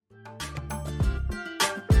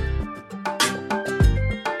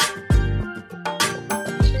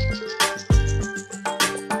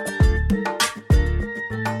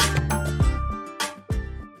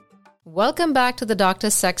Welcome back to the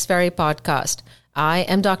Dr. Sex Fairy podcast. I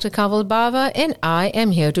am Dr. Kanwal Bawa and I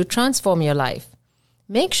am here to transform your life.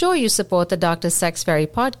 Make sure you support the Dr. Sex Fairy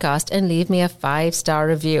podcast and leave me a 5-star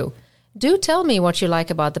review. Do tell me what you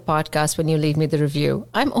like about the podcast when you leave me the review.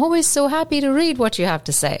 I'm always so happy to read what you have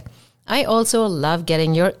to say. I also love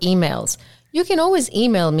getting your emails. You can always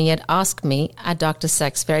email me at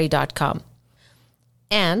askme@drsexfairy.com.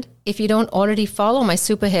 And if you don't already follow my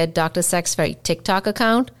superhit Dr. Sex Fairy TikTok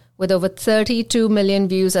account with over 32 million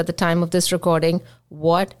views at the time of this recording,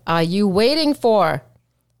 what are you waiting for?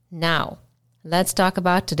 Now, let's talk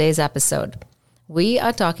about today's episode. We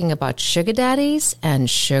are talking about sugar daddies and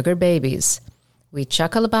sugar babies. We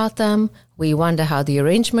chuckle about them. We wonder how the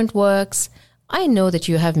arrangement works. I know that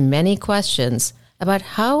you have many questions about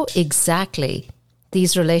how exactly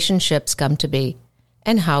these relationships come to be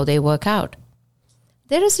and how they work out.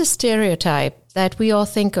 There is a stereotype that we all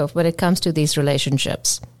think of when it comes to these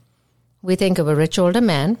relationships. We think of a rich older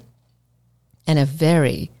man and a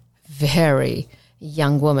very, very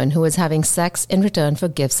young woman who is having sex in return for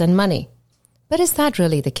gifts and money. But is that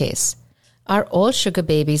really the case? Are all sugar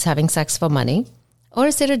babies having sex for money? Or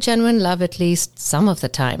is it a genuine love at least some of the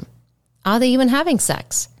time? Are they even having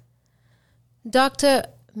sex? Dr.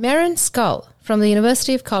 Maren Scull from the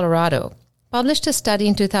University of Colorado published a study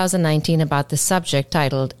in 2019 about this subject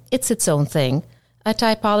titled It's Its Own Thing, a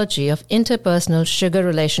typology of interpersonal sugar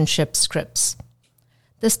relationship scripts.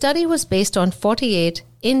 The study was based on 48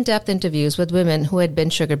 in-depth interviews with women who had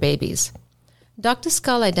been sugar babies. Dr.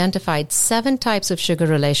 Scull identified 7 types of sugar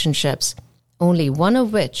relationships, only one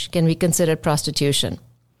of which can be considered prostitution.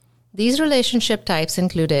 These relationship types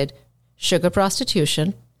included sugar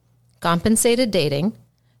prostitution, compensated dating,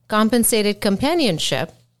 compensated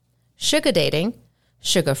companionship, sugar dating,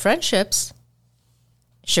 sugar friendships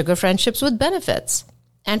with benefits,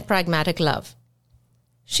 and pragmatic love.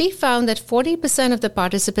 She found that 40% of the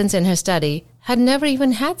participants in her study had never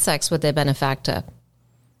even had sex with their benefactor.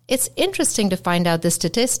 It's interesting to find out this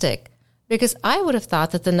statistic because I would have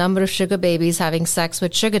thought that the number of sugar babies having sex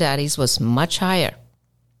with sugar daddies was much higher.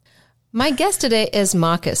 My guest today is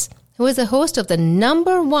Marcus, who is the host of the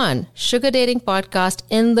 #1 sugar dating podcast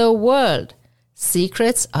in the world,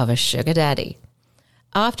 Secrets of a Sugar Daddy.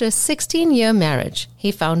 After a 16-year marriage,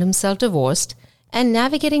 he found himself divorced and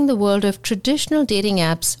navigating the world of traditional dating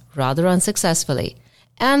apps rather unsuccessfully.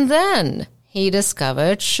 And then he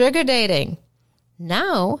discovered sugar dating.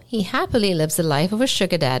 Now he happily lives the life of a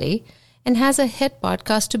sugar daddy and has a hit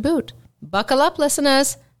podcast to boot. Buckle up,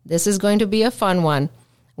 listeners. This is going to be a fun one.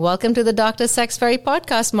 Welcome to the Dr. Sex Fairy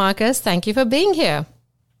podcast, Marcus. Thank you for being here.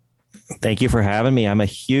 Thank you for having me. I'm a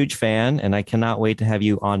huge fan, and I cannot wait to have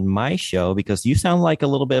you on my show because you sound like a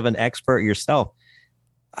little bit of an expert yourself.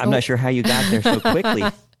 I'm not sure how you got there so quickly.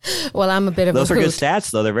 Well, I'm a bit of Those a are hoot. good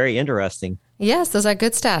stats, though. They're very interesting. Yes, those are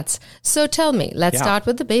good stats. So tell me, let's start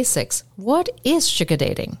with the basics. What is sugar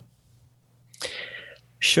dating?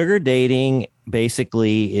 Sugar dating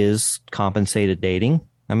basically is compensated dating.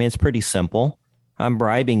 I mean, it's pretty simple. I'm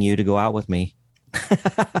bribing you to go out with me.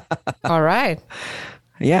 All right.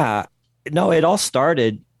 Yeah. No, it all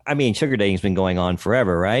started. I mean, sugar dating's been going on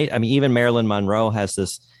forever, right? I mean, even Marilyn Monroe has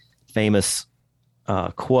this famous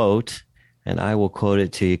quote, and I will quote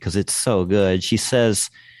it to you because it's so good. She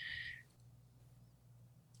says,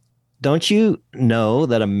 "Don't you know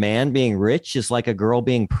that a man being rich is like a girl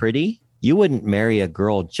being pretty? You wouldn't marry a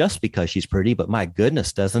girl just because she's pretty, but my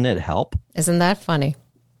goodness, doesn't it help?" Isn't that funny?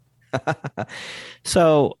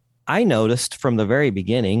 So I noticed from the very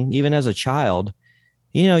beginning, even as a child,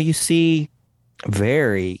 you see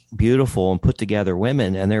very beautiful and put together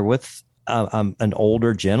women, and they're with an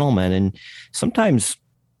older gentleman. And sometimes,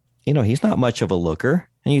 he's not much of a looker.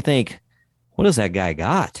 And you think, what does that guy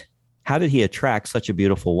got? How did he attract such a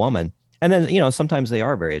beautiful woman? And then, sometimes they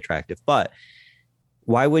are very attractive. But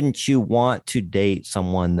why wouldn't you want to date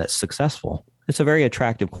someone that's successful? It's a very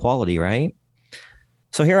attractive quality, right?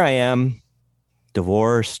 So here I am,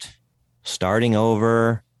 divorced, starting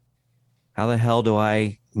over. How the hell do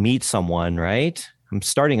I meet someone, right? I'm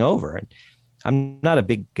starting over. I'm not a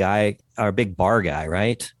big guy or a big bar guy,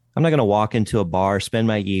 right? I'm not going to walk into a bar, spend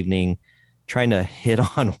my evening trying to hit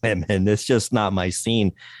on women. It's just not my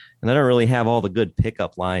scene. And I don't really have all the good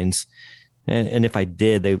pickup lines. And if I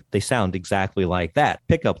did, they sound exactly like that,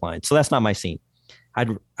 pickup lines. So that's not my scene.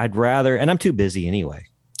 I'd rather, and I'm too busy anyway.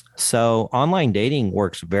 So online dating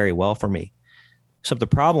works very well for me. So the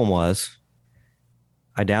problem was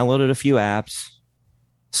I downloaded a few apps,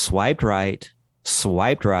 swiped right,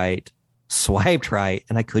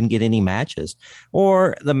 and I couldn't get any matches.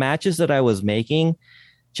 Or the matches that I was making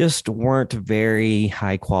just weren't very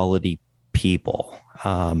high quality people.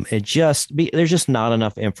 There's just not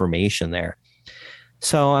enough information there.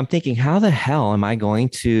 So I'm thinking, how the hell am I going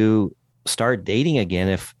to start dating again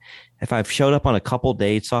if I've showed up on a couple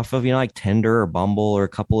dates off of, like Tinder or Bumble or a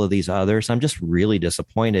couple of these others? I'm just really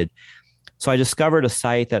disappointed. So I discovered a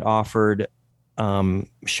site that offered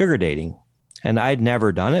sugar dating, and I'd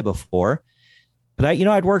never done it before. But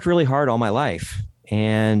I'd worked really hard all my life,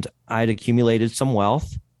 and I'd accumulated some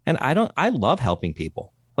wealth, and I love helping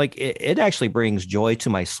people. Like it actually brings joy to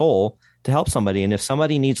my soul to help somebody. And if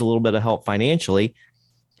somebody needs a little bit of help financially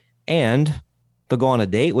and they'll go on a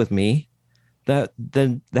date with me,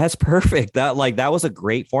 then that's perfect. That was a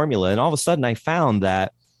great formula. And all of a sudden I found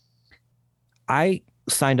that I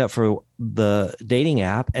signed up for the dating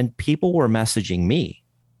app and people were messaging me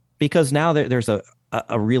because now there's a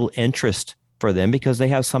real interest for them because they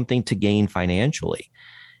have something to gain financially.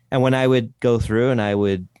 And when I would go through and I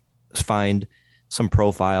would find some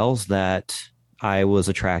profiles that I was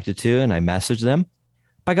attracted to and I messaged them,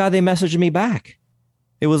 by God, they messaged me back.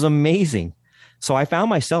 It was amazing. So I found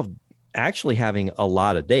myself actually having a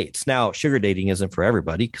lot of dates. Now, sugar dating isn't for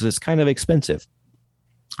everybody because it's kind of expensive.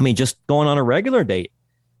 I mean, just going on a regular date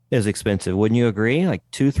is expensive. Wouldn't you agree? Like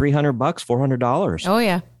 $200-$300, $400. Oh,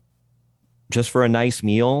 yeah. Just for a nice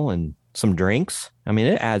meal and some drinks. I mean,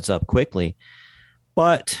 it adds up quickly.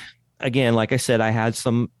 But again, like I said, I had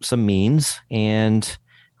some means, and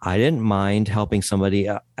I didn't mind helping somebody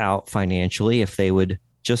out financially if they would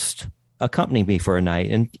just accompany me for a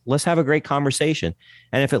night and let's have a great conversation.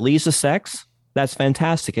 And if it leads to sex, that's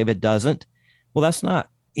fantastic. If it doesn't, well, that's not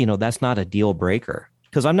a deal breaker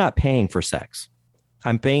because I'm not paying for sex.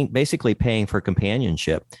 I'm basically paying for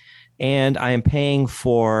companionship, and I am paying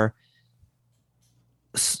for,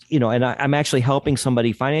 and I'm actually helping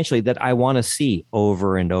somebody financially that I want to see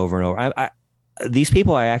over and over and over. These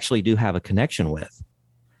people I actually do have a connection with.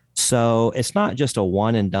 So it's not just a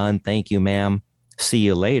one and done. Thank you, ma'am. See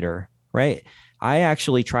you later. Right. I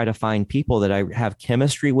actually try to find people that I have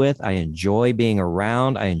chemistry with. I enjoy being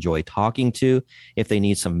around. I enjoy talking to. If they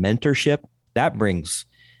need some mentorship, that brings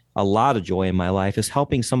a lot of joy in my life, is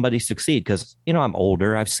helping somebody succeed. Because, I'm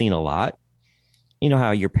older. I've seen a lot. You know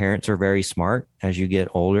how your parents are very smart. As you get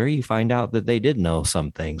older, you find out that they did know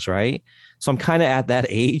some things, right? So I'm kind of at that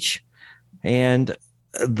age, and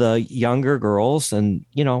the younger girls, and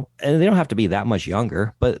they don't have to be that much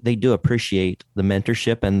younger, but they do appreciate the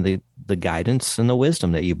mentorship and the guidance and the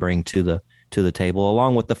wisdom that you bring to the table,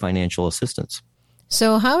 along with the financial assistance.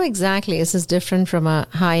 So how exactly is this different from a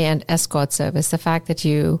high-end escort service? The fact that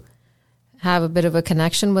you have a bit of a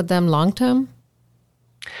connection with them long-term?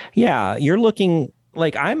 Yeah,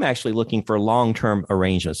 I'm actually looking for long-term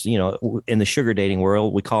arrangements. In the sugar dating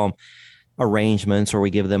world, we call them arrangements, or we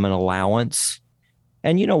give them an allowance.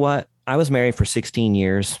 And you know what? I was married for 16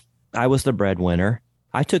 years. I was the breadwinner.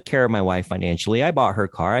 I took care of my wife financially. I bought her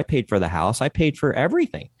car. I paid for the house. I paid for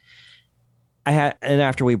everything. And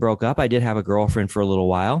after we broke up, I did have a girlfriend for a little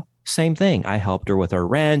while. Same thing. I helped her with her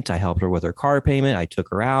rent. I helped her with her car payment. I took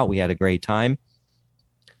her out. We had a great time.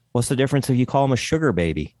 What's the difference if you call them a sugar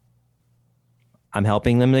baby? I'm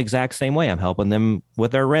helping them the exact same way. I'm helping them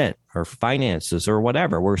with their rent or finances or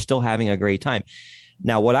whatever. We're still having a great time.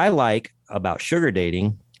 Now, what I like about sugar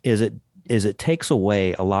dating is it takes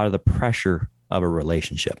away a lot of the pressure of a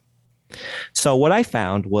relationship. So what I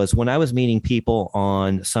found was when I was meeting people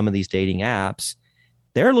on some of these dating apps,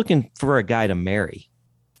 they're looking for a guy to marry.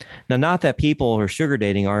 Now, not that people who are sugar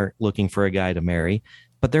dating aren't looking for a guy to marry,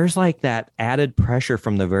 but there's like that added pressure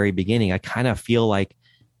from the very beginning. I kind of feel like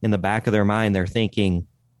in the back of their mind, they're thinking,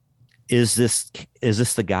 is this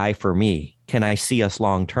the guy for me? Can I see us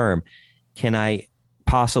long term? Can I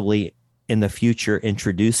possibly in the future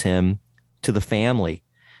introduce him to the family?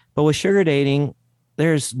 But with sugar dating,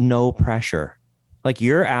 there's no pressure. Like,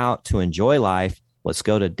 you're out to enjoy life. Let's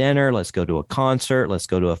go to dinner. Let's go to a concert. Let's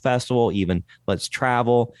go to a festival. Even let's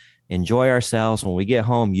travel, enjoy ourselves. When we get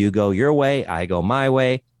home, you go your way, I go my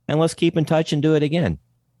way, and let's keep in touch and do it again.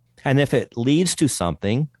 And if it leads to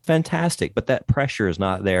something, fantastic. But that pressure is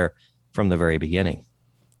not there from the very beginning.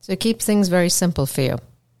 So it keeps things very simple for you.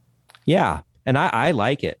 Yeah. And I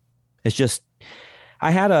like it. It's just,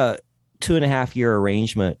 I had a 2.5-year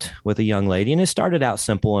arrangement with a young lady, and it started out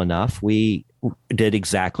simple enough. We did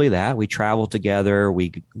exactly that. We traveled together.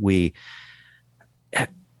 We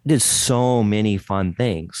did so many fun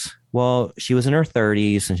things. Well, she was in her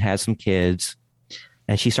 30s and had some kids,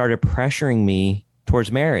 and she started pressuring me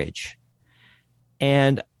towards marriage.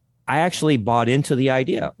 And I actually bought into the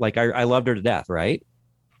idea. Like, I loved her to death, right?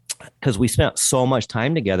 Because we spent so much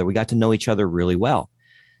time together. We got to know each other really well.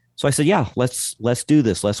 So I said, yeah, let's do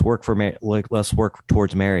this. Let's work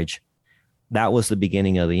towards marriage. that was the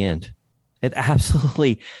beginning of the end. It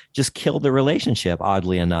absolutely just killed the relationship,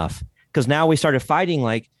 oddly enough, because now we started fighting.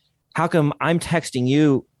 Like, how come I'm texting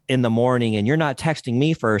you in the morning and you're not texting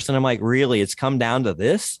me first? And I'm like, really, it's come down to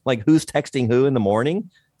this? Like, who's texting who in the morning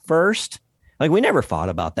first? Like, we never thought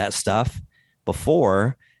about that stuff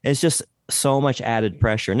before. It's just so much added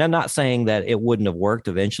pressure. And I'm not saying that it wouldn't have worked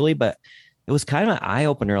eventually, but it was kind of an eye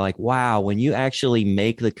opener. Like, wow, when you actually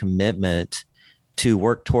make the commitment to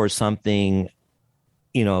work towards something,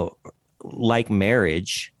 you know, like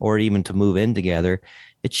marriage, or even to move in together,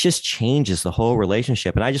 it just changes the whole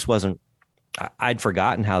relationship. And I just wasn't, I'd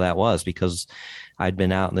forgotten how that was, because I'd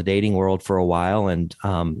been out in the dating world for a while. And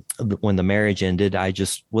when the marriage ended, I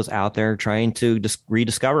just was out there trying to just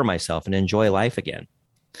rediscover myself and enjoy life again.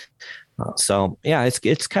 So yeah,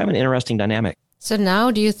 it's kind of an interesting dynamic. So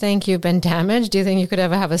now, do you think you've been damaged? Do you think you could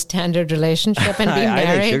ever have a standard relationship and be married? I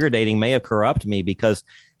think sugar dating may have corrupted me, because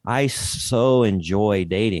I so enjoy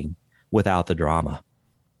dating without the drama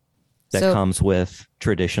that comes with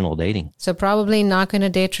traditional dating. So probably not going to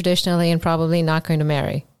date traditionally, and probably not going to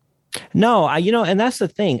marry. No, and that's the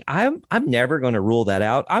thing. I'm never going to rule that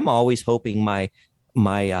out. I'm always hoping my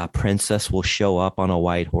princess will show up on a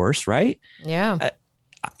white horse, right? Yeah.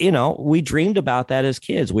 We dreamed about that as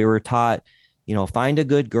kids. We were taught, find a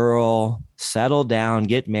good girl, settle down,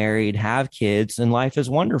 get married, have kids, and life is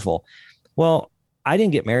wonderful. Well, I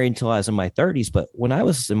didn't get married until I was in my 30s, but when I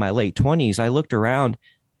was in my late 20s, I looked around.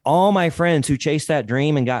 All my friends who chased that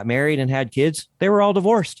dream and got married and had kids, they were all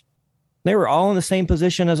divorced. They were all in the same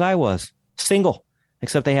position as I was, single,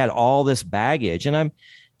 except they had all this baggage. And I'm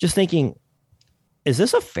just thinking, is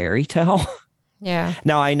this a fairy tale? Yeah.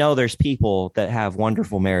 Now, I know there's people that have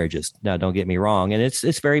wonderful marriages. Now, don't get me wrong. And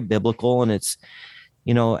it's very biblical, and it's,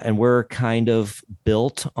 and we're kind of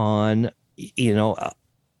built on,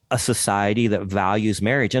 a society that values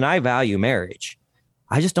marriage. And I value marriage.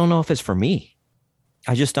 I just don't know if it's for me.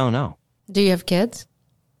 I just don't know. Do you have kids?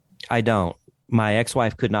 I don't. My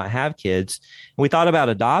ex-wife could not have kids. We thought about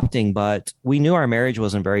adopting, but we knew our marriage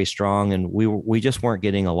wasn't very strong, and we just weren't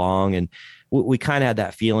getting along. And we kind of had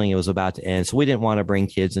that feeling it was about to end. So we didn't want to bring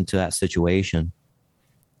kids into that situation.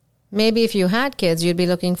 Maybe if you had kids, you'd be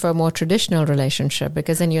looking for a more traditional relationship,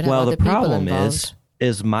 because then you'd have other people involved. Well, the problem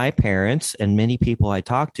is my parents and many people I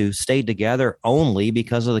talked to stayed together only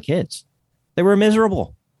because of the kids. They were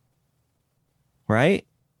miserable. Right?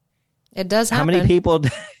 It does happen. How many people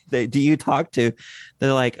do you talk to?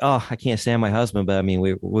 They're like, oh, I can't stand my husband, but I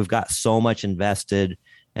mean, we've got so much invested,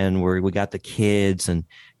 and we got the kids, and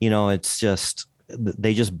it's just,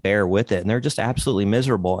 they just bear with it, and they're just absolutely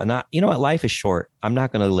miserable. And what, life is short. I'm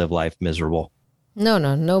not going to live life miserable. No,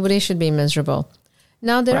 nobody should be miserable.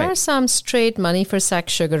 Now, there are some straight money for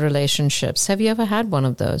sex sugar relationships. Have you ever had one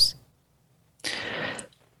of those?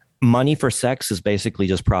 Money for sex is basically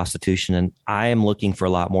just prostitution, and I am looking for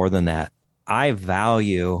a lot more than that. I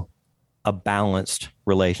value a balanced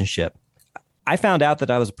relationship. I found out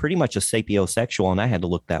that I was pretty much a sapiosexual, and I had to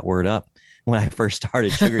look that word up when I first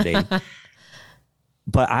started sugar dating.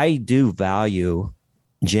 But I do value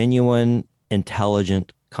genuine,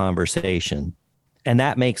 intelligent conversation, and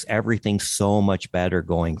that makes everything so much better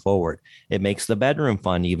going forward. It makes the bedroom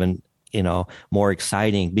fun even, more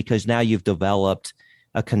exciting, because now you've developed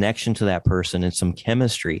a connection to that person and some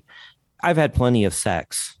chemistry. I've had plenty of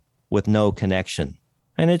sex with no connection.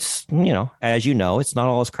 And it's, as you know, it's not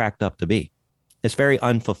all it's cracked up to be. It's very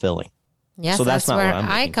unfulfilling. Yes, so that's not where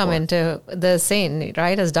I come into the scene,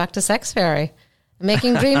 right? As Dr. Sex Fairy,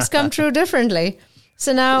 making dreams come true differently.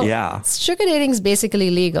 So now sugar dating is basically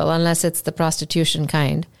legal unless it's the prostitution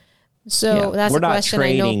kind. So that's a question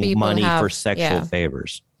I know people money have. For sexual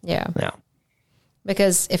favors. Yeah.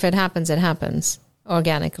 Because if it happens, it happens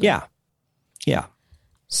organically. Yeah.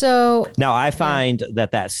 So now I find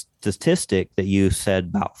that statistic that you said,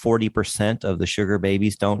 about 40% of the sugar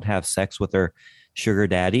babies don't have sex with their sugar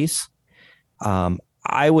daddies.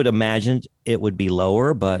 I would imagine it would be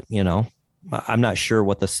lower, but I'm not sure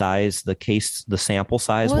what the sample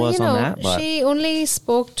size was on that. But she only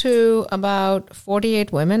spoke to about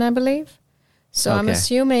 48 women, I believe. So I'm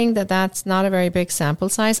assuming that that's not a very big sample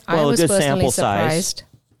size. Well, I was a good personally sample surprised. Size,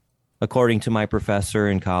 according to my professor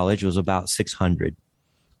in college, was about 600.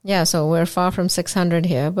 Yeah, so we're far from 600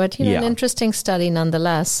 here, but an interesting study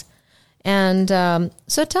nonetheless. And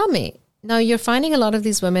so tell me, now you're finding a lot of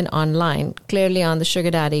these women online, clearly on the sugar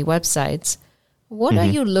daddy websites. What are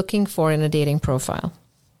you looking for in a dating profile?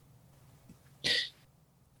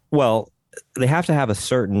 Well, they have to have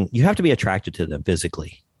you have to be attracted to them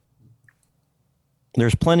physically.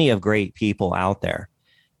 There's plenty of great people out there,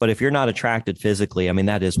 but if you're not attracted physically, I mean,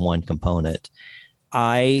 that is one component.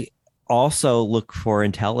 I also look for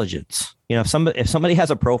intelligence. If somebody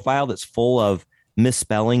has a profile that's full of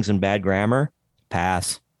misspellings and bad grammar,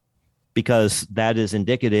 pass, because that is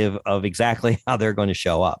indicative of exactly how they're going to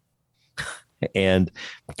show up and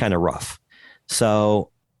kind of rough.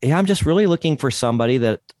 So, yeah, I'm just really looking for somebody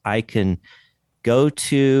that I can go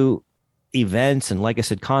to events and, like I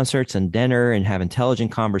said, concerts and dinner and have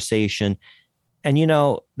intelligent conversation. And,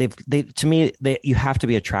 to me, you have to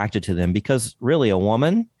be attracted to them, because really a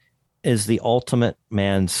woman is the ultimate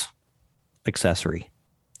man's accessory,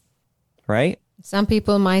 right? Some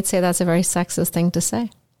people might say that's a very sexist thing to say.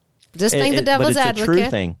 Just playing the devil's advocate. But it's a true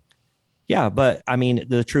thing. Yeah, but I mean,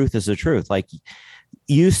 the truth is the truth. Like,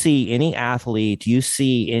 you see any athlete, you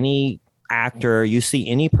see any actor, you see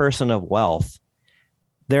any person of wealth,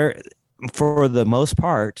 they're, for the most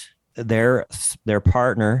part, their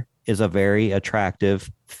partner is a very attractive,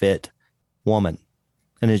 fit woman.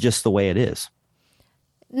 And it's just the way it is.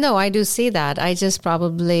 No, I do see that. I just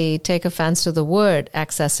probably take offense to the word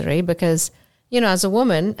accessory because, as a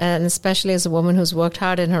woman, and especially as a woman who's worked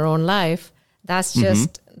hard in her own life, that's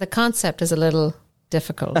just, the concept is a little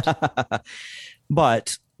difficult.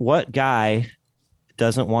 But what guy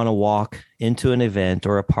doesn't want to walk into an event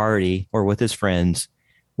or a party or with his friends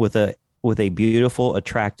with a beautiful,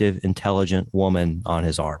 attractive, intelligent woman on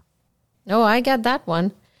his arm? Oh, I get that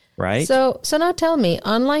one. Right. So now tell me,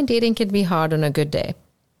 online dating can be hard on a good day.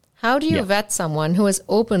 How do you vet someone who is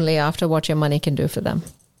openly after what your money can do for them?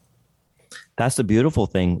 That's the beautiful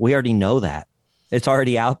thing. We already know that. It's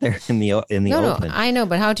already out there in the open. No, I know,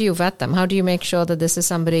 but how do you vet them? How do you make sure that this is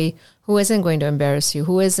somebody who isn't going to embarrass you,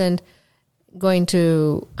 who isn't going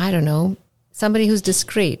to, I don't know, somebody who's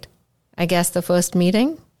discreet? I guess the first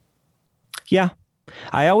meeting? Yeah.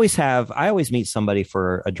 I always meet somebody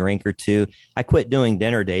for a drink or two. I quit doing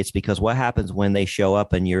dinner dates because what happens when they show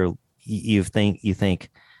up and you think,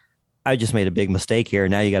 I just made a big mistake here.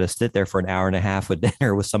 Now you got to sit there for an hour and a half with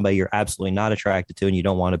dinner with somebody you're absolutely not attracted to and you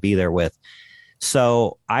don't want to be there with.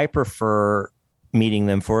 So I prefer meeting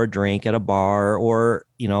them for a drink at a bar or,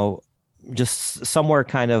 just somewhere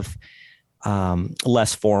kind of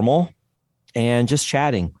less formal and just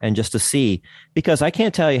chatting and just to see, because I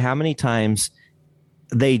can't tell you how many times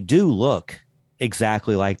they do look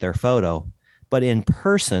exactly like their photo, but in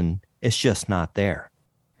person, it's just not there.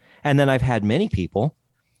 And then I've had many people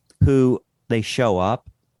who they show up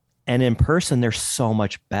and in person, they're so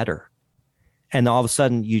much better. And all of a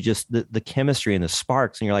sudden you just, the chemistry and the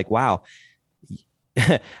sparks, and you're like, wow,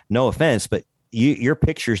 no offense, but your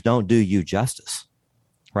pictures don't do you justice.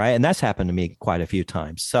 Right. And that's happened to me quite a few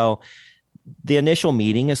times. So the initial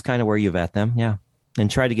meeting is kind of where you vet them. Yeah. And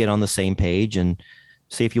try to get on the same page and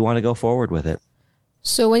see if you want to go forward with it.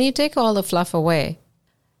 So when you take all the fluff away,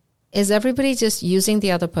 is everybody just using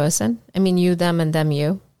the other person? I mean, you, them, and them,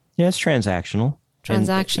 you? Yeah, it's transactional.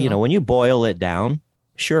 Transactional. And, when you boil it down,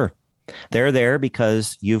 sure. They're there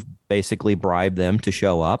because you've basically bribed them to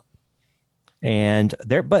show up.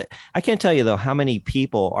 But I can't tell you, though, how many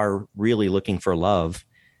people are really looking for love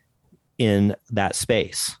in that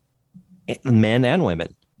space. Men and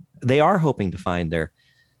women. They are hoping to find their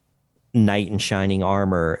knight in shining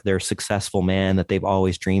armor, their successful man that they've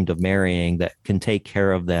always dreamed of marrying that can take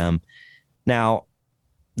care of them. Now,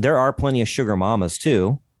 there are plenty of sugar mamas,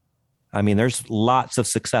 too. I mean, there's lots of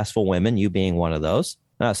successful women, you being one of those.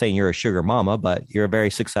 I'm not saying you're a sugar mama, but you're a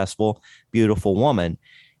very successful, beautiful woman.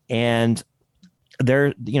 And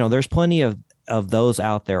there's plenty of those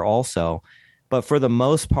out there also. But for the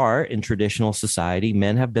most part, in traditional society,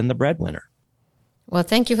 men have been the breadwinner. Well,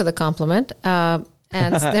 thank you for the compliment. And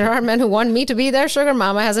there are men who want me to be their sugar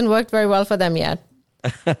mama. Hasn't worked very well for them yet.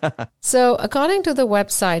 So according to the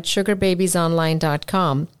website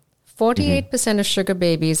sugarbabiesonline.com, 48% of sugar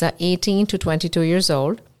babies are 18 to 22 years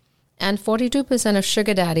old, and 42% of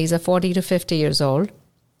sugar daddies are 40 to 50 years old.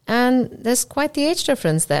 And there's quite the age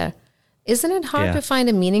difference there. Isn't it hard to find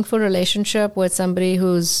a meaningful relationship with somebody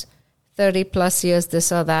who's 30 plus years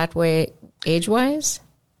this or that way age-wise?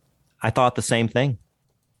 I thought the same thing.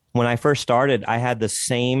 When I first started, I had the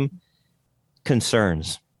same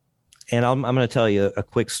concerns. And I'm going to tell you a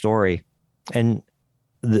quick story. And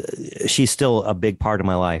she's still a big part of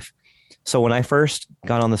my life. So when I first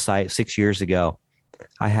got on the site 6 years ago,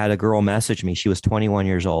 I had a girl message me. She was 21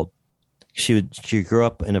 years old. She grew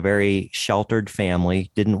up in a very sheltered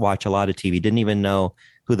family, didn't watch a lot of TV, didn't even know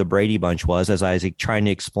who the Brady Bunch was, as I was trying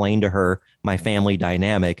to explain to her my family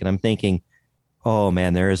dynamic. And I'm thinking, oh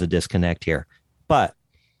man, there is a disconnect here. But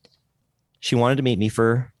she wanted to meet me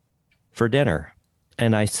for dinner.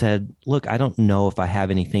 And I said, look, I don't know if I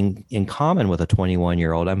have anything in common with a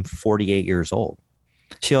 21-year-old. I'm 48 years old.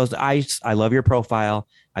 She goes, I love your profile.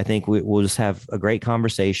 I think we'll just have a great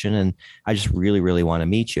conversation. And I just really, really want to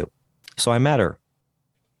meet you. So I met her.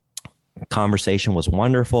 Conversation was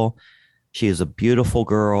wonderful. She is a beautiful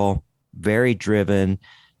girl, very driven.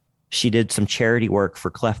 She did some charity work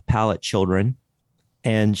for cleft palate children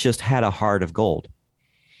and just had a heart of gold.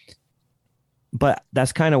 But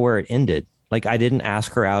that's kind of where it ended. Like, I didn't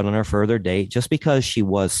ask her out on a further date just because she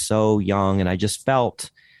was so young. And I just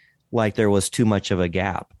felt like there was too much of a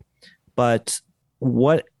gap. But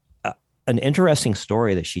what an interesting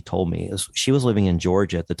story that she told me is she was living in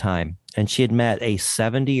Georgia at the time, and she had met a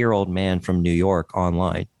 70-year-old man from New York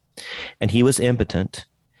online, and he was impotent,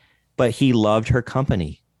 but he loved her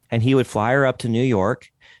company, and he would fly her up to New York.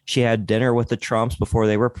 She had dinner with the Trumps before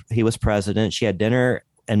he was president. She had dinner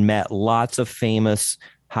and met lots of famous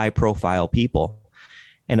high profile people.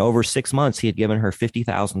 And over 6 months, he had given her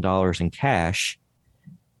 $50,000 in cash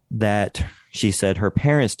that she said her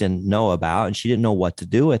parents didn't know about, and she didn't know what to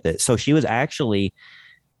do with it. So she was actually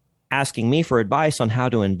asking me for advice on how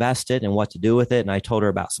to invest it and what to do with it. And I told her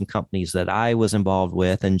about some companies that I was involved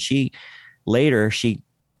with. And she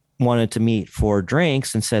wanted to meet for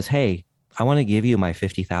drinks and says, hey, I want to give you my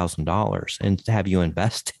 $50,000 and have you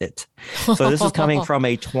invest it. So this is coming from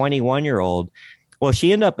a 21-year-old. Well,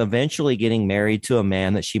 she ended up eventually getting married to a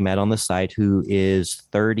man that she met on the site who is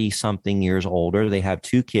 30 something years older. They have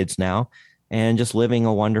 2 kids now and just living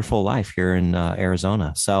a wonderful life here in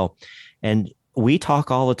Arizona. So, and we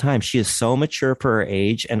talk all the time. She is so mature for her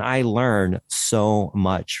age, and I learn so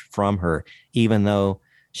much from her, even though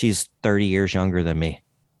she's 30 years younger than me.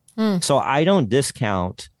 So I don't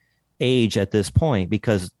discount age at this point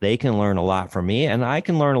because they can learn a lot from me and I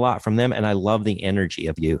can learn a lot from them. And I love the energy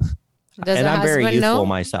of youth. And I'm very youthful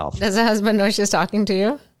myself. Does the husband know she's talking to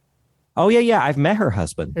you? Oh, yeah. I've met her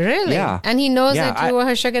husband. Really? Yeah. And he knows that you were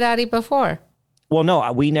her sugar daddy before? Well,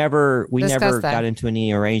 no, we never got into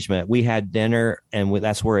any arrangement. We had dinner and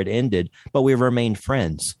that's where it ended, but we remained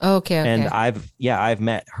friends. Okay. And I've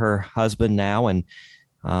met her husband now, and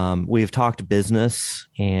we've talked business,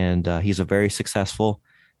 and he's a very successful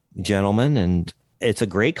gentleman, and it's a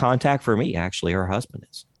great contact for me. Actually, her husband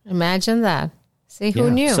is. Imagine that. See,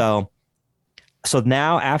 who knew? So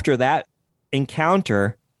now after that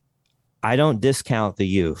encounter, I don't discount the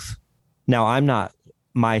youth. Now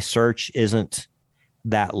my search isn't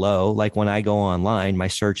that low. Like when I go online, my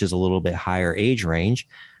search is a little bit higher age range.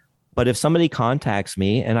 But if somebody contacts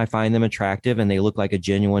me and I find them attractive and they look like a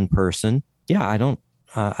genuine person, yeah, I don't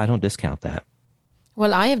discount that.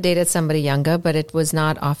 Well, I have dated somebody younger, but it was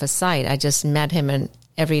not off a site. I just met him in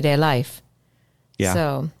everyday life.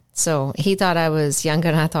 Yeah. So he thought I was younger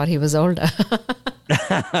and I thought he was older.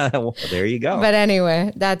 Well, there you go. But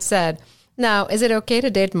anyway, that said, now, is it okay to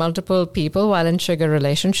date multiple people while in sugar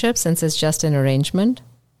relationships since it's just an arrangement?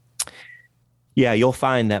 Yeah, you'll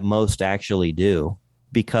find that most actually do,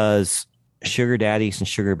 because sugar daddies and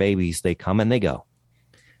sugar babies, they come and they go.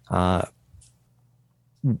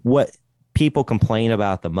 What people complain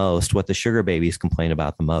about the most, what the sugar babies complain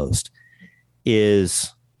about the most,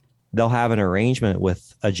 is they'll have an arrangement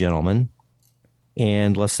with a gentleman,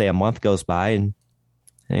 and let's say a month goes by, and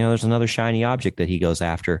there's another shiny object that he goes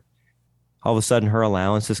after. All of a sudden, her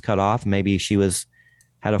allowance is cut off. Maybe she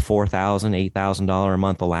had a $4,000, $8,000 a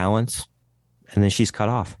month allowance, and then she's cut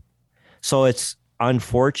off. So it's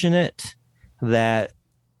unfortunate that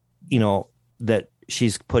that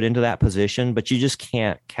she's put into that position, but you just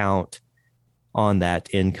can't count on that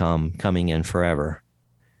income coming in forever.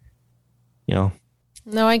 No,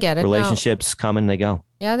 I get it. Relationships come and they go.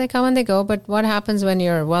 Yeah, they come and they go. But what happens when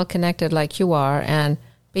you're well connected like you are, and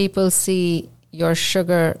people see your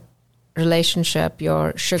sugar relationship,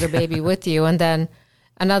 your sugar baby with you, and then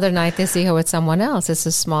another night they see her with someone else? It's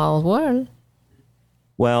a small world.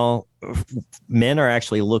 Well, men are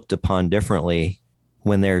actually looked upon differently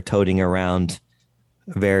when they're toting around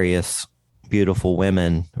various beautiful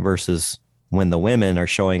women versus when the women are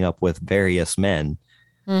showing up with various men.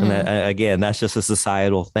 Mm-hmm. And that, again, that's just a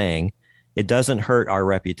societal thing. It doesn't hurt our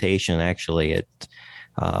reputation. Actually,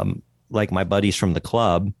 like my buddies from the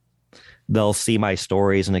club, they'll see my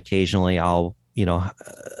stories, and occasionally I'll,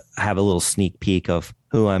 have a little sneak peek of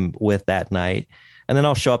who I'm with that night. And then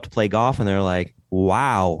I'll show up to play golf and they're like,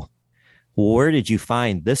 wow, where did you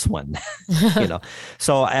find this one?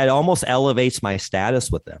 So it almost elevates my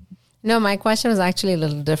status with them. No, my question was actually a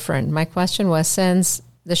little different. My question was, since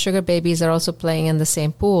the sugar babies are also playing in the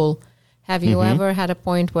same pool, have you ever had a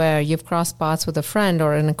point where you've crossed paths with a friend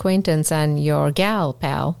or an acquaintance and your gal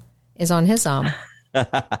pal is on his arm?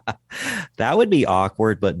 That would be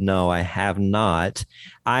awkward, but no, I have not.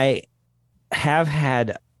 I have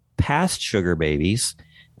had past sugar babies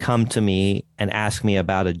come to me and ask me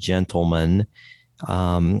about a gentleman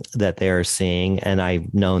that they're seeing, and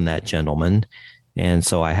I've known that gentleman, and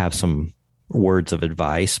so I have some words of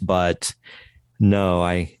advice. But no,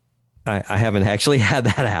 I haven't actually had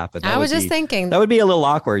that happen. I was just thinking that would be a little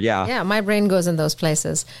awkward. Yeah. Yeah, my brain goes in those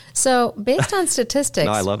places. So based on statistics,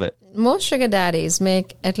 No, I love it. Most sugar daddies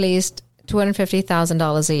make at least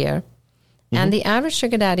 $250,000 a year. And the average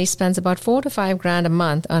sugar daddy spends about $4,000 to $5,000 a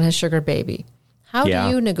month on his sugar baby. How do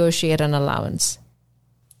you negotiate an allowance?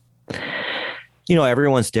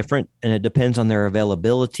 Everyone's different, and it depends on their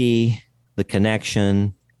availability, the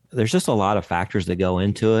connection. There's just a lot of factors that go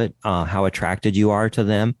into it, how attracted you are to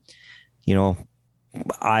them.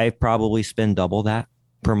 I probably spend double that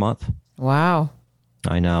per month. Wow.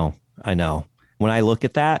 I know. When I look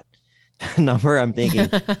at that number, I'm thinking,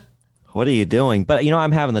 what are you doing? But,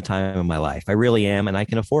 I'm having the time of my life. I really am, and I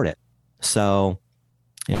can afford it. So,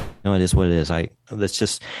 it is what it is.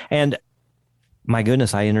 And my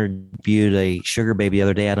goodness, I interviewed a sugar baby the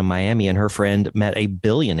other day out of Miami, and her friend met a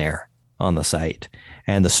billionaire on the site.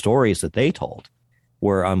 And the stories that they told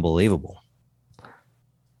were unbelievable.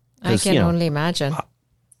 I can only imagine.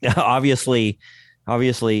 Obviously,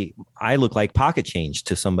 I look like pocket change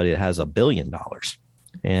to somebody that has $1 billion.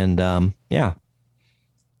 And yeah.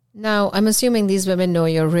 Now, I'm assuming these women know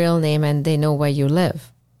your real name and they know where you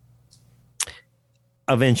live.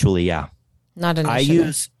 Eventually, yeah. Not initially.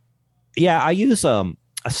 I use a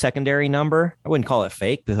secondary number. I wouldn't call it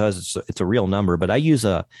fake because it's a real number, but I use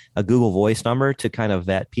a Google Voice number to kind of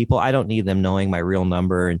vet people. I don't need them knowing my real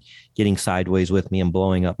number and getting sideways with me and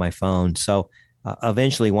blowing up my phone. So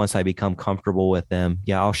eventually, once I become comfortable with them,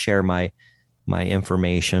 I'll share my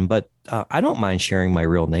information. But I don't mind sharing my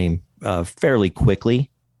real name fairly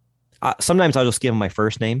quickly. Sometimes I'll just give them my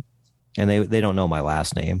first name, and they don't know my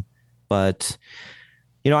last name. But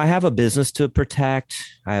I have a business to protect.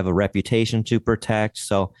 I have a reputation to protect.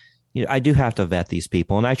 So, I do have to vet these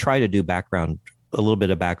people. And I try to do a little bit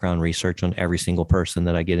of background research on every single person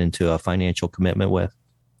that I get into a financial commitment with.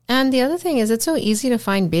 And the other thing is, it's so easy to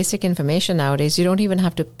find basic information nowadays. You don't even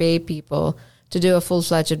have to pay people to do a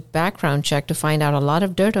full-fledged background check to find out a lot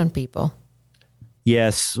of dirt on people.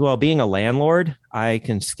 Yes. Well, being a landlord, I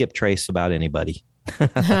can skip trace about anybody.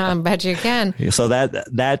 I bet you can. So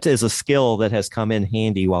that is a skill that has come in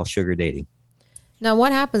handy while sugar dating. Now,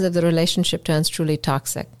 what happens if the relationship turns truly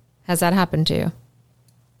toxic? Has that happened to you?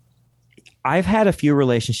 I've had a few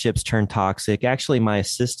relationships turn toxic. Actually, my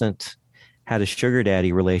assistant had a sugar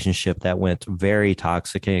daddy relationship that went very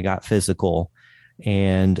toxic, and it got physical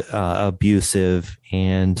and abusive,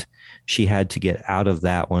 and she had to get out of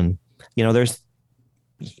that one.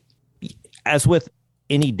 As with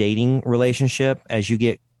any dating relationship, as you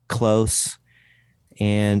get close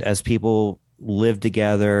and as people live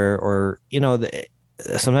together, or,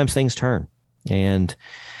 sometimes things turn. And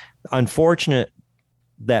unfortunate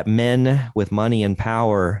that men with money and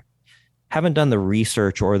power haven't done the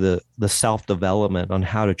research or the self-development on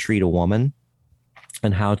how to treat a woman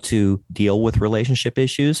and how to deal with relationship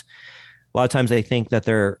issues. A lot of times they think that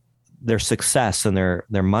their success and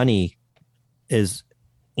their money is,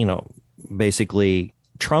 basically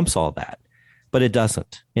trumps all that, but it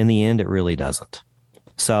doesn't. In the end, it really doesn't.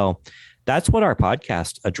 So that's what our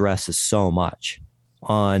podcast addresses so much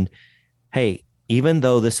on, hey, even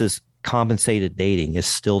though this is compensated dating, is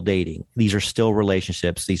still dating. These are still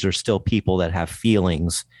relationships. These are still people that have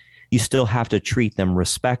feelings. You still have to treat them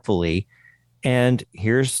respectfully. And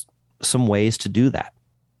here's some ways to do that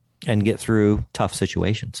and get through tough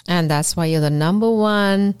situations. And that's why you're the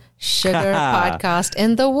 #1 sugar podcast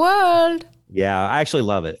in the world. Yeah, I actually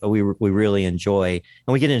love it. We really enjoy,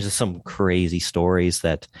 and we get into some crazy stories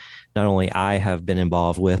that not only I have been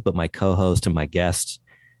involved with, but my co-host and my guests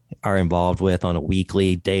are involved with on a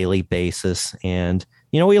weekly, daily basis. And,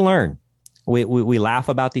 we learn. We laugh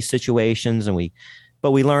about these situations,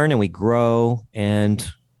 but we learn and we grow. And,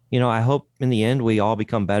 I hope in the end we all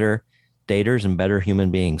become better daters and better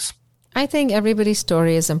human beings. I think everybody's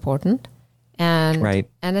story is important. And right.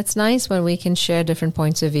 And it's nice when we can share different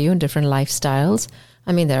points of view and different lifestyles.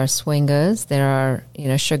 I mean, there are swingers, there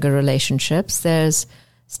are, sugar relationships, there's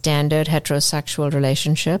standard heterosexual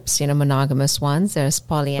relationships, monogamous ones, there's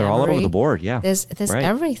polyamory. They're all over the board, yeah. There's right.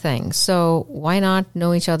 everything. So why not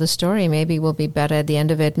know each other's story? Maybe we'll be better at the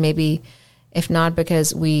end of it. Maybe if not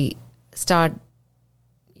because we start,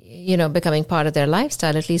 becoming part of their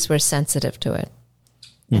lifestyle, at least we're sensitive to it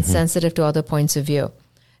and sensitive to other points of view.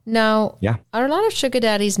 Now, are a lot of sugar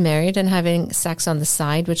daddies married and having sex on the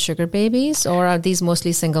side with sugar babies, or are these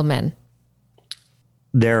mostly single men?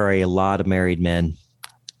 There are a lot of married men.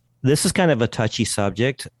 This is kind of a touchy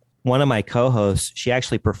subject. one of my co-hosts, she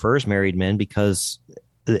actually prefers married men because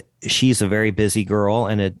she's a very busy girl,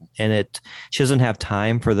 and she doesn't have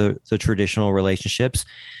time for the traditional relationships.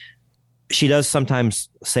 She does sometimes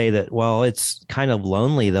say that, well, it's kind of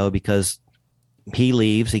lonely though, because he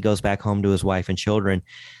leaves, he goes back home to his wife and children.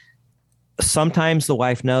 Sometimes the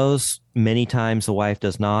wife knows, many times the wife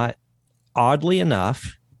does not. Oddly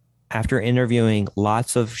enough, after interviewing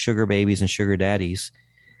lots of sugar babies and sugar daddies,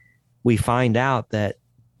 we find out that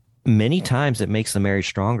many times it makes the marriage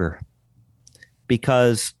stronger,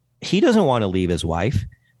 because he doesn't want to leave his wife.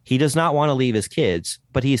 He does not want to leave his kids,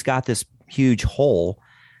 but he's got this huge hole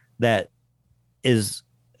that is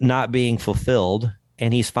not being fulfilled,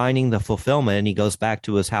 and he's finding the fulfillment, and he goes back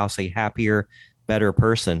to his house a happier, better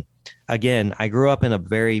person. Again, I grew up in a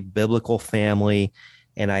very biblical family,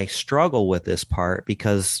 and I struggle with this part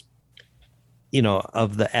because,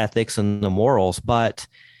 of the ethics and the morals, but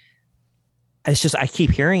it's just, I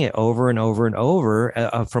keep hearing it over and over and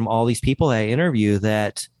over from all these people that I interview,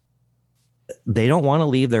 that they don't want to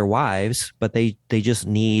leave their wives, but they just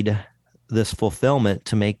need this fulfillment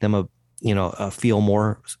to make them feel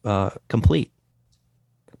more complete.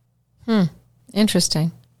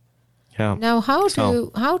 Interesting. Yeah. Now, how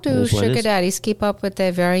do sugar daddies keep up with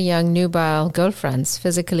their very young nubile girlfriends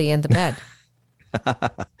physically in the bed?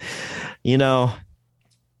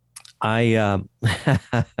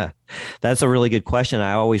 That's a really good question.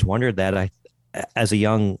 I always wondered that. As a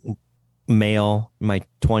young male, in my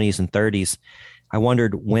 20s and 30s, I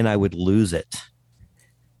wondered when I would lose it.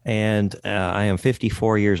 And I am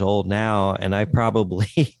 54 years old now, and I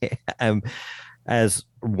probably am as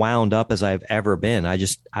wound up as I've ever been. I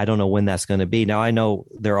don't know when that's going to be. Now, I know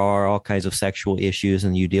there are all kinds of sexual issues,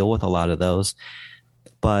 and you deal with a lot of those.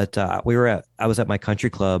 But I was at my country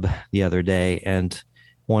club the other day, and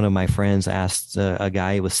one of my friends asked a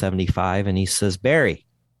guy who was 75, and he says, Barry,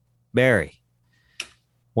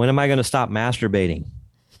 when am I going to stop masturbating?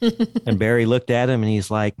 And Barry looked at him and he's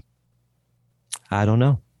like, I don't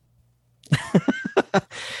know.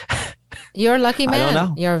 You're a lucky man. I don't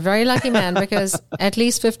know. You're a very lucky man, because at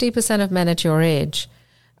least 50% of men at your age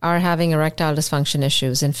are having erectile dysfunction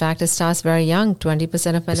issues. In fact, it starts very young.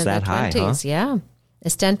 20% of men in their 20s. Huh? Yeah.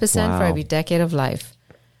 It's 10% for every decade of life.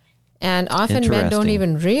 And often men don't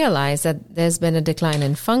even realize that there's been a decline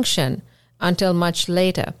in function until much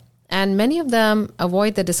later. And many of them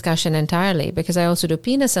avoid the discussion entirely, because I also do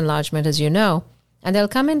penis enlargement, as you know, and they'll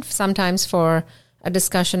come in sometimes for a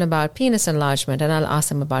discussion about penis enlargement, and I'll ask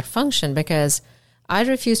them about function, because I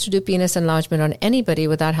refuse to do penis enlargement on anybody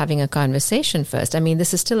without having a conversation first. I mean,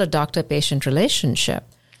 this is still a doctor-patient relationship.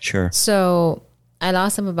 Sure. So I'll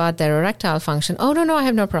ask them about their erectile function. Oh, no, I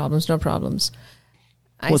have no problems.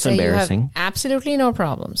 I say, embarrassing. You have absolutely no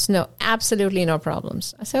problems. No, absolutely no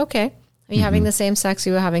problems. I say, okay. Are you having the same sex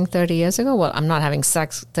you were having 30 years ago? Well, I'm not having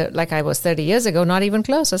sex like I was 30 years ago, not even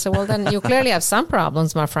close. I said, well, then you clearly have some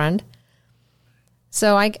problems, my friend.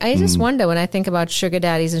 So I just wonder when I think about sugar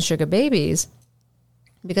daddies and sugar babies,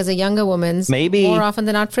 because a younger woman's more often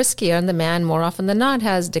than not friskier, and the man more often than not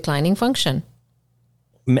has declining function.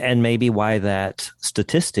 And maybe why that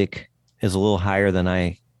statistic is a little higher than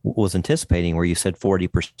I was anticipating, where you said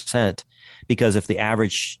 40%, because if the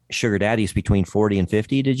average sugar daddy is between 40 and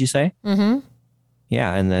 50, did you say? Mm-hmm.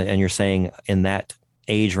 Yeah. And you're saying in that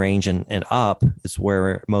age range and up is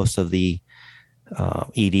where most of the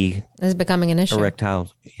ED is becoming an issue.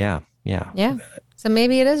 Erectile. Yeah. So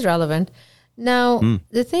maybe it is relevant. Now,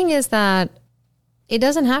 the thing is that it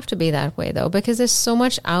doesn't have to be that way, though, because there's so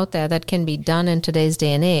much out there that can be done in today's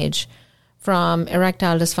day and age, from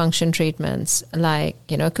erectile dysfunction treatments like,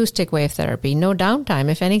 acoustic wave therapy, no downtime.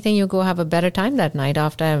 If anything, you go have a better time that night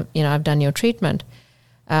after, I've done your treatment.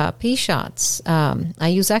 P shots. I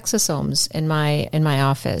use exosomes in my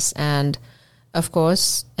office, and of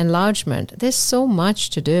course, enlargement. There's so much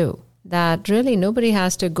to do that really nobody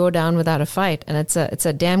has to go down without a fight, and it's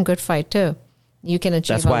a damn good fight too. You can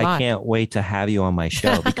achieve That's why I can't wait to have you on my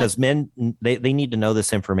show, because men, they need to know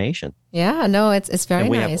this information. Yeah, no, it's very nice. And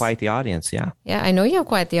we have quite the audience, yeah. Yeah, I know you have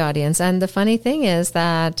quite the audience. And the funny thing is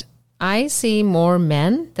that I see more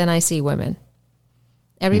men than I see women.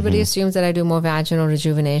 Everybody assumes that I do more vaginal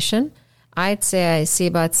rejuvenation. I'd say I see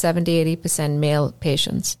about 70-80% male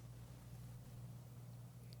patients.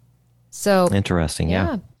 So interesting,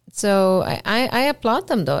 yeah. So I applaud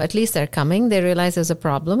them, though. At least they're coming. They realize there's a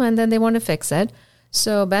problem, and then they want to fix it.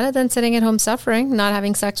 So better than sitting at home suffering, not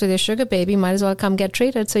having sex with your sugar baby, might as well come get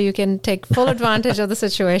treated so you can take full advantage of the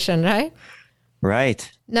situation, right?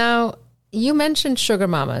 Right. Now, you mentioned sugar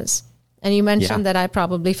mamas, and you mentioned that I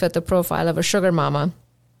probably fit the profile of a sugar mama.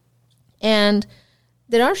 And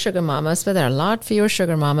There are sugar mamas, but there are a lot fewer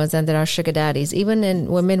sugar mamas than there are sugar daddies, even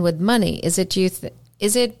in women with money. Is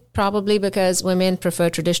it probably because women prefer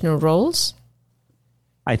traditional roles?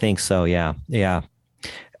 I think so. Yeah. Yeah.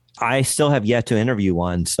 I still have yet to interview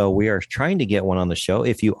one. So we are trying to get one on the show.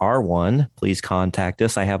 If you are one, please contact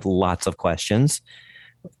us. I have lots of questions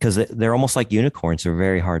because they're almost like unicorns. They're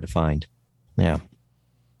very hard to find. Yeah.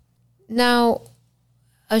 Now,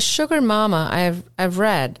 a sugar mama, I've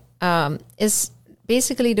read, is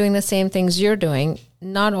basically doing the same things you're doing,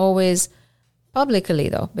 not always publicly,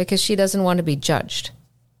 though, because she doesn't want to be judged.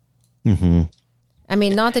 Mm-hmm. I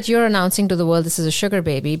mean, not that you're announcing to the world this is a sugar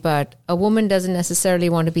baby, but a woman doesn't necessarily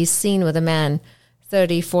want to be seen with a man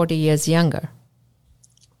 30, 40 years younger.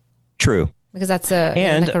 True. Because that's like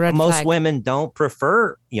a red most flag. Women don't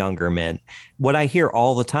prefer younger men. What I hear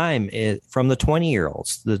all the time is from the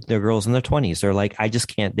 20-year-olds, the girls in their 20s. They're like, I just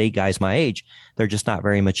can't date guys my age. They're just not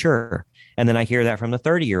very mature. And then I hear that from the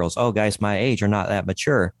 30-year-olds. Oh, guys my age are not that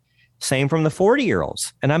mature. Same from the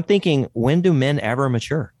 40-year-olds. And I'm thinking, when do men ever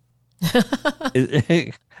mature?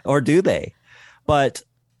 Or do they? But,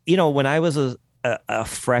 when I was a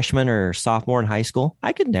freshman or sophomore in high school,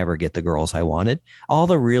 I could never get the girls I wanted. All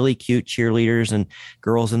the really cute cheerleaders and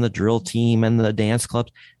girls in the drill team and the dance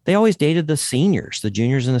clubs, they always dated the seniors, the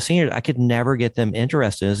juniors and the seniors. I could never get them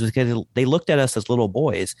interested. It was because they looked at us as little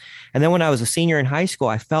boys. And then when I was a senior in high school,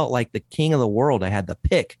 I felt like the king of the world. I had the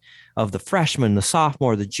pick of the freshman, the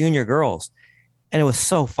sophomore, the junior girls. And it was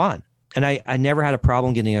so fun. And I never had a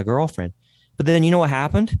problem getting a girlfriend. But then you know what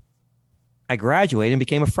happened? I graduated and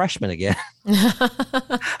became a freshman again.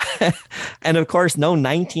 And of course, no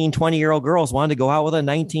 19, 20-year-old girls wanted to go out with a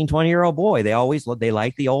 19, 20-year-old boy. They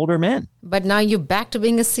like the older men. But now you're back to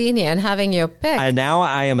being a senior and having your pick. And now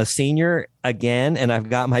I am a senior again, and I've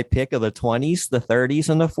got my pick of the 20s, the 30s,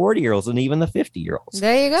 and the 40-year-olds, and even the 50-year-olds.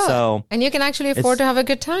 There you go. So, and you can actually afford to have a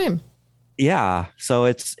good time. Yeah.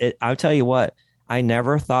 So I'll tell you what, I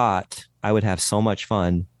never thought I would have so much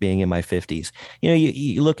fun being in my 50s.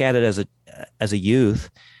 You look at it as a youth,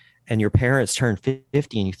 and your parents turn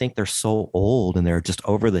 50 and you think they're so old and they're just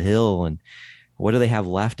over the hill and what do they have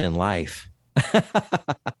left in life?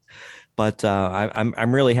 But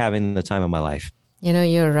I'm really having the time of my life.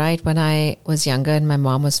 You're right. When I was younger and my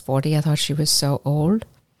mom was 40, I thought she was so old.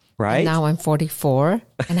 Right. And now I'm 44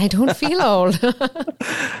 and I don't feel old.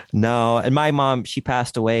 No. And my mom, she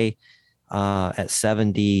passed away at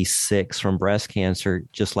 76 from breast cancer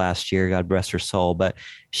just last year. God bless her soul. But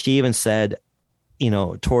she even said,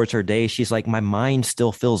 towards her day, she's like, my mind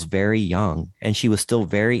still feels very young. And she was still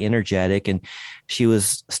very energetic and she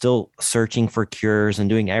was still searching for cures and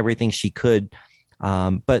doing everything she could.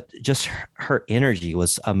 But just her energy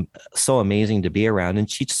was so amazing to be around. And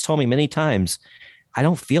she just told me many times, I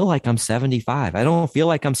don't feel like I'm 75. I don't feel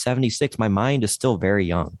like I'm 76. My mind is still very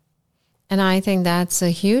young. And I think that's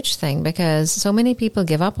a huge thing because so many people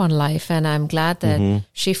give up on life. And I'm glad that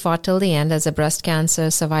she fought till the end. As a breast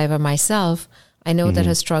cancer survivor myself, I know that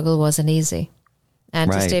her struggle wasn't easy.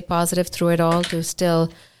 And to stay positive through it all, to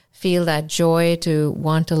still feel that joy, to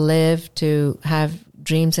want to live, to have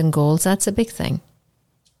dreams and goals, that's a big thing.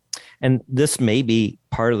 And this may be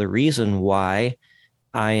part of the reason why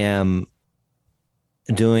I am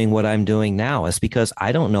doing what I'm doing now, is because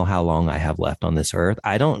I don't know how long I have left on this earth.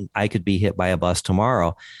 I could be hit by a bus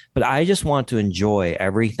tomorrow, but I just want to enjoy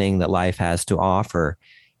everything that life has to offer.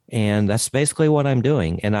 And that's basically what I'm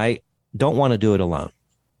doing. And I don't want to do it alone.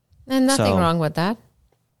 And nothing wrong with that.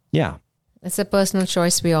 Yeah. It's a personal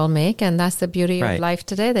choice we all make. And that's the beauty of life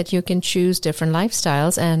today, that you can choose different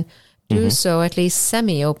lifestyles and do so at least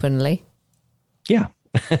semi-openly. Yeah.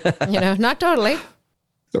 Not totally.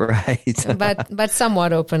 Right. but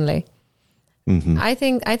somewhat openly. I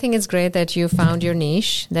think it's great that you found your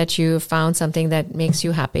niche, that you found something that makes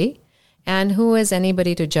you happy. And who is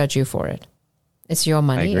anybody to judge you for it? It's your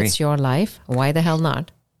money. It's your life. Why the hell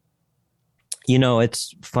not?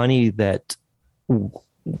 It's funny that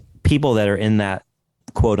people that are in that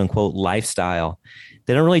quote unquote lifestyle,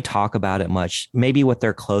 they don't really talk about it much, maybe with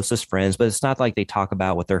their closest friends, but it's not like they talk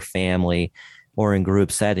about with their family or in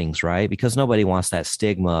group settings, right? Because nobody wants that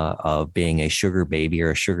stigma of being a sugar baby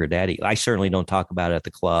or a sugar daddy. I certainly don't talk about it at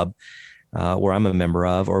the club where I'm a member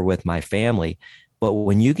of or with my family. But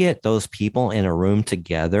when you get those people in a room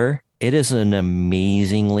together, it is an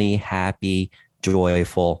amazingly happy,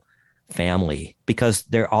 joyful family because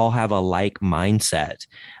they all have a like mindset.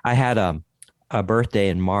 I had a birthday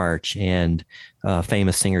in March and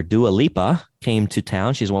famous singer Dua Lipa came to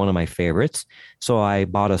town. She's one of my favorites. So I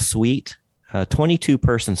bought a suite, a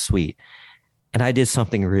 22-person suite, and I did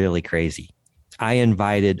something really crazy. I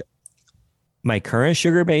invited my current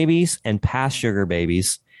sugar babies and past sugar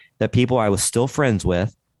babies, that people I was still friends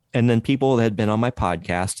with, and then people that had been on my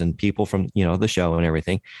podcast and people from, the show and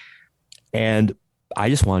everything. And I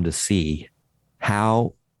just wanted to see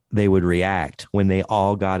how they would react when they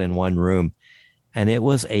all got in one room. And it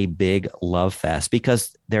was a big love fest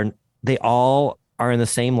because they all are in the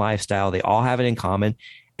same lifestyle. They all have it in common,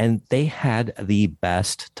 and they had the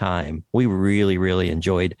best time. We really, really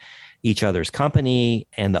enjoyed each other's company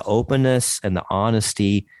and the openness and the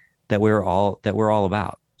honesty that we're all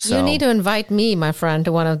about. So, you need to invite me, my friend,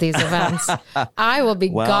 to one of these events. I will be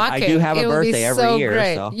gawking. I do have a birthday every year.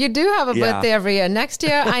 Great. So. You do have a birthday every year. Next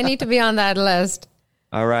year, I need to be on that list.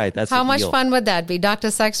 All right. That's how much fun would that be? Dr.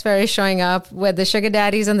 Sex Fairy showing up with the sugar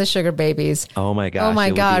daddies and the sugar babies. Oh my gosh. Oh my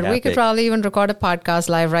God. We could probably even record a podcast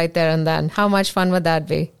live right there and then. How much fun would that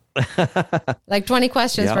be? Like 20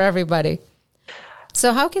 questions for everybody.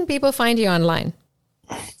 So how can people find you online?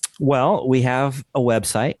 Well, we have a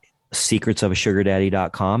website,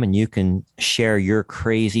 secretsofasugardaddy.com, and you can share your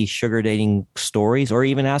crazy sugar dating stories or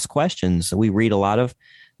even ask questions. We read a lot of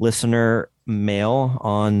listener mail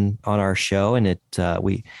on our show, and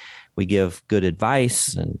we give good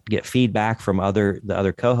advice and get feedback from the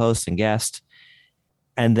other co-hosts and guests.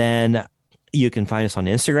 And then you can find us on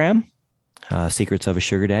Instagram, Secrets of a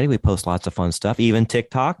Sugar Daddy. We post lots of fun stuff, even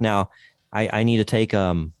TikTok. Now, I need to take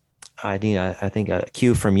I think a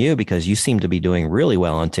cue from you, because you seem to be doing really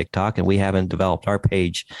well on TikTok, and we haven't developed our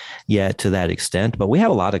page yet to that extent, but we have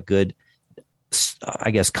a lot of good,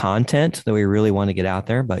 I guess, content that we really want to get out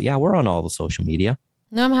there. But yeah, we're on all the social media.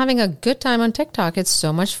 No, I'm having a good time on TikTok. It's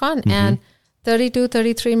so much fun. Mm-hmm. And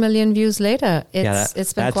 33 million views later,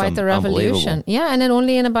 it's been quite the revolution. Yeah. And then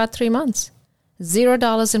only in about 3 months,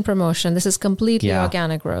 $0 in promotion. This is completely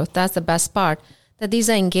organic growth. That's the best part. That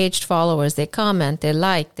these are engaged followers. They comment, they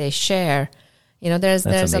like, they share. There's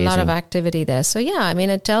a lot of activity there. So yeah, I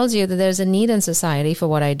mean, it tells you that there's a need in society for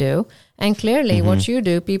what I do. And clearly what you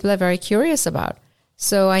do, people are very curious about.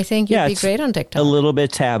 So I think you'd be great on TikTok. A little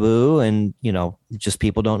bit taboo, and, just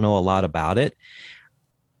people don't know a lot about it.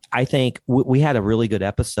 I think we had a really good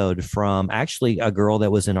episode from actually a girl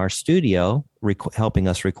that was in our studio helping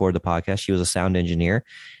us record the podcast. She was a sound engineer,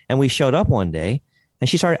 and we showed up one day. And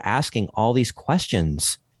she started asking all these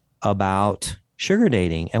questions about sugar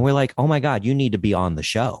dating. And we're like, oh my God, you need to be on the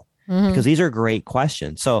show because these are great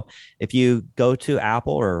questions. So if you go to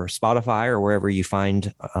Apple or Spotify or wherever you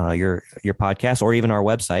find your podcast, or even our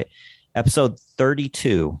website, episode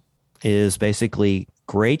 32 is basically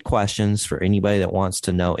great questions for anybody that wants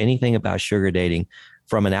to know anything about sugar dating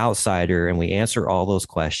from an outsider. And we answer all those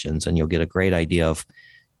questions, and you'll get a great idea of,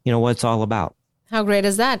 what it's all about. How great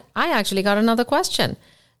is that? I actually got another question.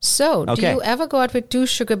 So, do you ever go out with 2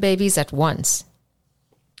 sugar babies at once?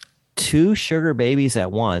 2 sugar babies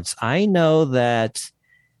at once. I know that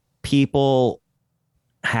people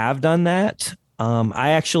have done that. I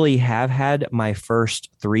actually have had my first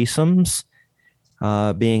threesomes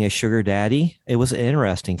being a sugar daddy. It was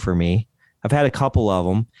interesting for me. I've had a couple of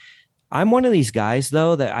them. I'm one of these guys,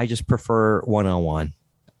 though, that I just prefer one-on-one.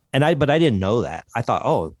 But I didn't know that. I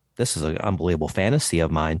thought, this is an unbelievable fantasy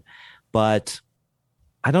of mine, but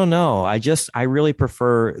I don't know. I really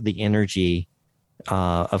prefer the energy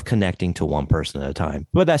of connecting to one person at a time,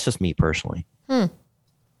 but that's just me personally.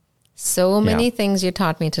 So many things you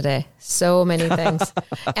taught me today. So many things.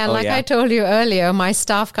 And I told you earlier, my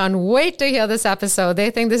staff can't wait to hear this episode.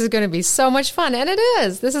 They think this is going to be so much fun. And it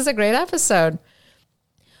is. This is a great episode.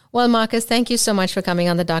 Well, Marcus, thank you so much for coming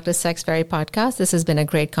on the Dr. Sex Fairy podcast. This has been a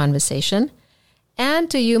great conversation.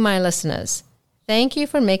 And to you, my listeners, thank you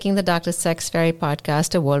for making the Dr. Sex Fairy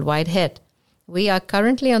podcast a worldwide hit. We are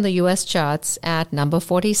currently on the U.S. charts at number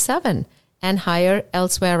 47 and higher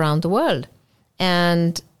elsewhere around the world.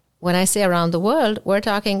 And when I say around the world, we're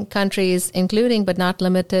talking countries including but not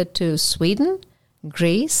limited to Sweden,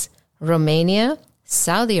 Greece, Romania,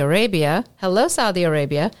 Saudi Arabia, hello Saudi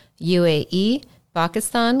Arabia, UAE,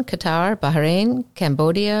 Pakistan, Qatar, Bahrain,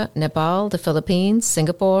 Cambodia, Nepal, the Philippines,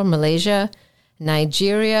 Singapore, Malaysia,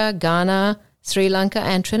 Nigeria, Ghana, Sri Lanka,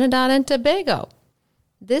 and Trinidad and Tobago.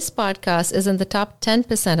 This podcast is in the top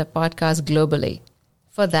 10% of podcasts globally.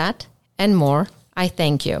 For that and more, I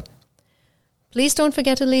thank you. Please don't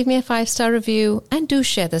forget to leave me a 5-star review, and do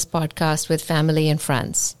share this podcast with family and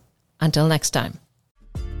friends. Until next time.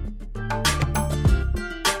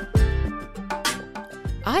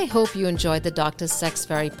 I hope you enjoyed the Dr. Sex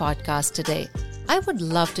Fairy podcast today. I would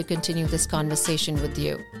love to continue this conversation with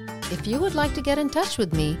you. If you would like to get in touch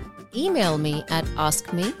with me, email me at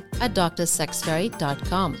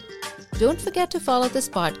askme@drsexfairy.com. Don't forget to follow this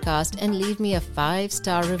podcast and leave me a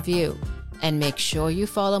 5-star review. And make sure you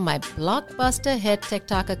follow my blockbuster hit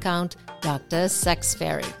TikTok account, Dr. Sex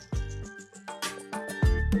Fairy.